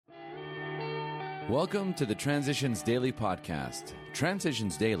Welcome to the Transitions Daily podcast.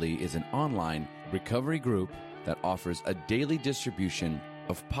 Transitions Daily is an online recovery group that offers a daily distribution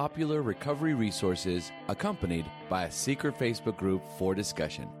of popular recovery resources accompanied by a secret Facebook group for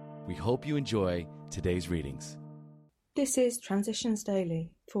discussion. We hope you enjoy today's readings. This is Transitions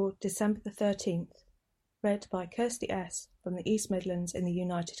Daily for December the 13th, read by Kirsty S. from the East Midlands in the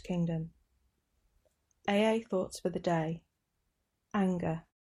United Kingdom. AA Thoughts for the Day. Anger.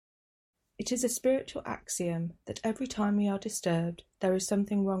 It is a spiritual axiom that every time we are disturbed, there is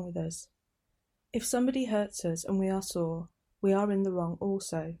something wrong with us. If somebody hurts us and we are sore, we are in the wrong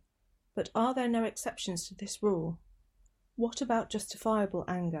also. But are there no exceptions to this rule? What about justifiable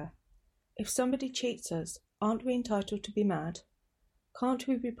anger? If somebody cheats us, aren't we entitled to be mad? Can't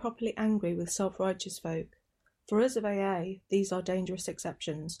we be properly angry with self-righteous folk? For us of AA, these are dangerous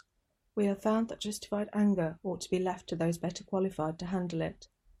exceptions. We have found that justified anger ought to be left to those better qualified to handle it.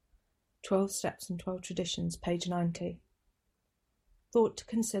 12 Steps and 12 Traditions, page 90. Thought to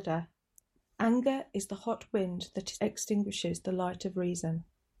consider. Anger is the hot wind that extinguishes the light of reason.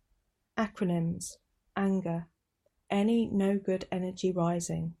 Acronyms. Anger. Any no good energy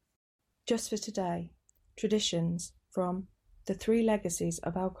rising. Just for today. Traditions from The Three Legacies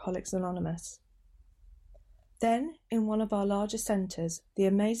of Alcoholics Anonymous. Then, in one of our larger centres, the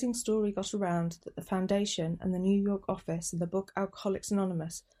amazing story got around that the Foundation and the New York office of the book Alcoholics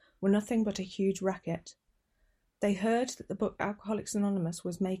Anonymous were nothing but a huge racket. They heard that the book Alcoholics Anonymous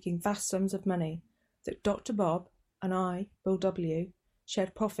was making vast sums of money, that Dr. Bob and I, Bill W.,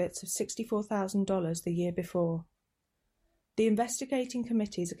 shared profits of $64,000 the year before. The investigating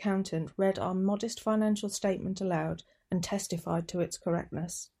committee's accountant read our modest financial statement aloud and testified to its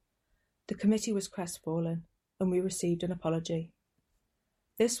correctness. The committee was crestfallen, and we received an apology.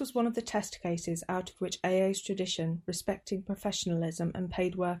 This was one of the test cases out of which AA's tradition respecting professionalism and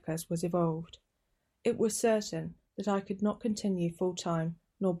paid workers was evolved. It was certain that I could not continue full-time,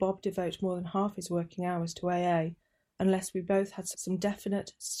 nor Bob devote more than half his working hours to AA, unless we both had some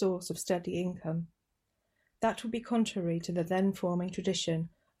definite source of steady income. That would be contrary to the then-forming tradition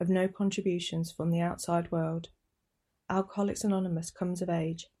of no contributions from the outside world. Alcoholics Anonymous comes of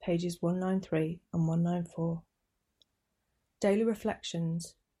age, pages 193 and 194. Daily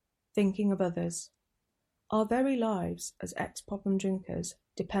Reflections. Thinking of others. Our very lives as ex-problem drinkers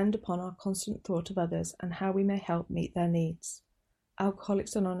depend upon our constant thought of others and how we may help meet their needs.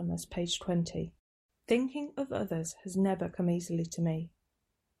 Alcoholics Anonymous, page 20. Thinking of others has never come easily to me.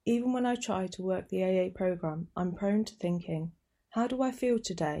 Even when I try to work the AA program, I'm prone to thinking, how do I feel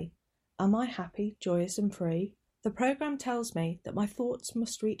today? Am I happy, joyous and free? The program tells me that my thoughts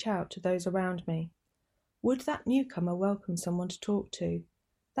must reach out to those around me. Would that newcomer welcome someone to talk to?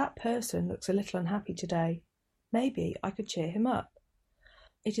 That person looks a little unhappy today. Maybe I could cheer him up.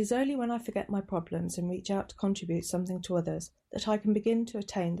 It is only when I forget my problems and reach out to contribute something to others that I can begin to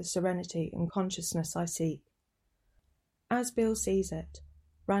attain the serenity and consciousness I seek. As Bill sees it.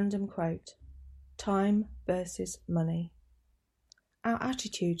 Random quote. Time versus money. Our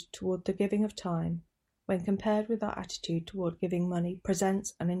attitude toward the giving of time, when compared with our attitude toward giving money,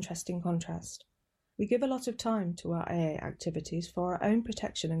 presents an interesting contrast. We give a lot of time to our AA activities for our own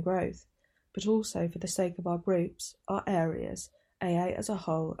protection and growth, but also for the sake of our groups, our areas, AA as a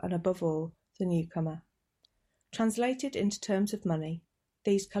whole, and above all, the newcomer. Translated into terms of money,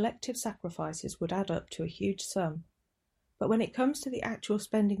 these collective sacrifices would add up to a huge sum. But when it comes to the actual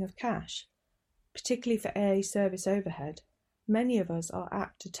spending of cash, particularly for AA service overhead, many of us are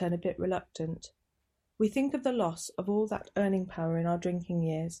apt to turn a bit reluctant. We think of the loss of all that earning power in our drinking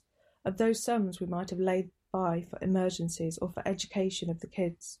years, of those sums we might have laid by for emergencies or for education of the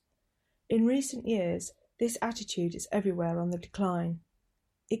kids. In recent years, this attitude is everywhere on the decline.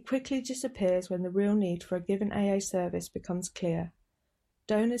 It quickly disappears when the real need for a given AA service becomes clear.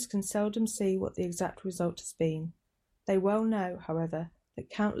 Donors can seldom see what the exact result has been. They well know, however, that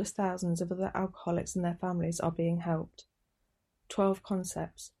countless thousands of other alcoholics and their families are being helped. 12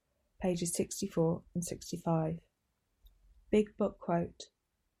 Concepts, pages 64 and 65. Big Book Quote.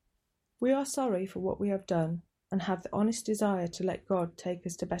 We are sorry for what we have done and have the honest desire to let God take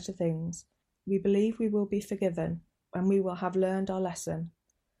us to better things. We believe we will be forgiven and we will have learned our lesson.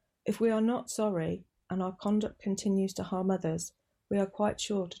 If we are not sorry and our conduct continues to harm others, we are quite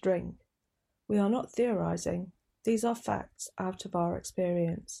sure to drink. We are not theorizing. These are facts out of our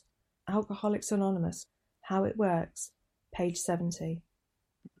experience. Alcoholics Anonymous, How It Works, page 70.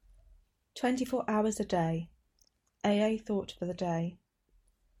 24 hours a day. AA Thought for the Day.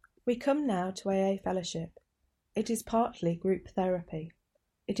 We come now to AA Fellowship. It is partly group therapy.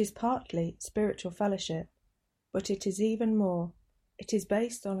 It is partly spiritual fellowship. But it is even more. It is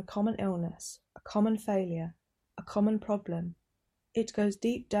based on a common illness, a common failure, a common problem. It goes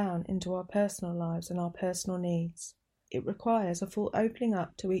deep down into our personal lives and our personal needs. It requires a full opening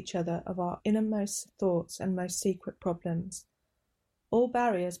up to each other of our innermost thoughts and most secret problems. All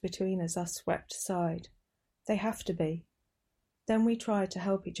barriers between us are swept aside. They have to be. Then we try to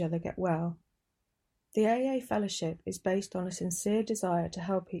help each other get well. The AA Fellowship is based on a sincere desire to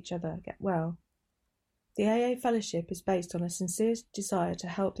help each other get well. The AA Fellowship is based on a sincere desire to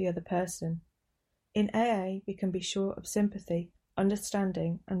help the other person. In AA, we can be sure of sympathy,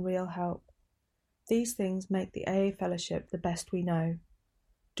 understanding, and real help. These things make the AA Fellowship the best we know.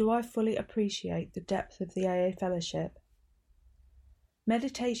 Do I fully appreciate the depth of the AA Fellowship?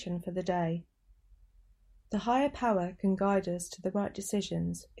 Meditation for the day. The higher power can guide us to the right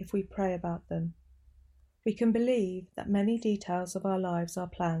decisions if we pray about them. We can believe that many details of our lives are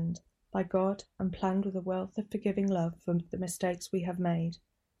planned by God and planned with a wealth of forgiving love for the mistakes we have made.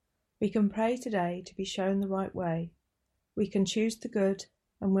 We can pray today to be shown the right way. We can choose the good,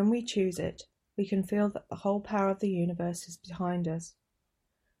 and when we choose it, we can feel that the whole power of the universe is behind us.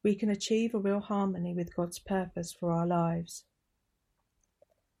 We can achieve a real harmony with God's purpose for our lives.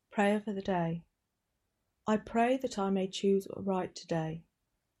 Prayer for the day. I pray that I may choose right today.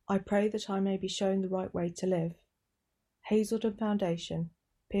 I pray that I may be shown the right way to live. Hazelden Foundation,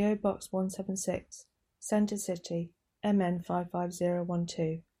 P.O. Box 176, Centre City, MN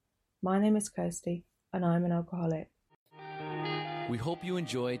 55012. My name is Kirsty, and I'm an alcoholic. We hope you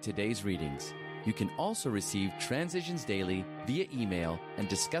enjoyed today's readings. You can also receive Transitions Daily via email and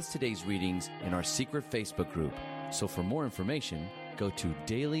discuss today's readings in our secret Facebook group. So for more information, go to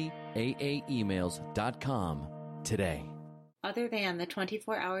dailyaaemails.com today. Other than the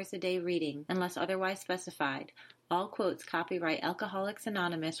 24 hours a day reading, unless otherwise specified, all quotes copyright Alcoholics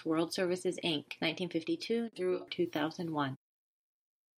Anonymous World Services, Inc., 1952 through 2001.